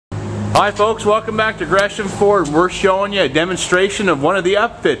Hi folks, welcome back to Gresham Ford. We're showing you a demonstration of one of the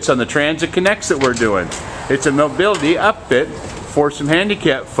upfits on the Transit Connects that we're doing. It's a mobility upfit for some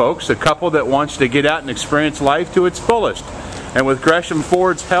handicapped folks, a couple that wants to get out and experience life to its fullest. And with Gresham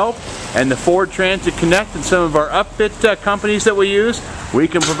Ford's help and the Ford Transit Connect and some of our upfit companies that we use, we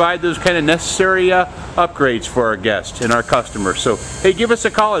can provide those kind of necessary upgrades for our guests and our customers. So hey, give us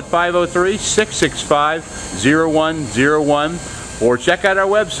a call at 503-665-0101 or check out our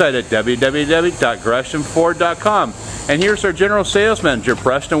website at www.greshamford.com. And here's our General Sales Manager,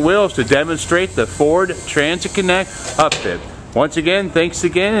 Preston Wills, to demonstrate the Ford Transit Connect upfit. Once again, thanks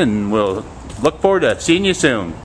again, and we'll look forward to seeing you soon.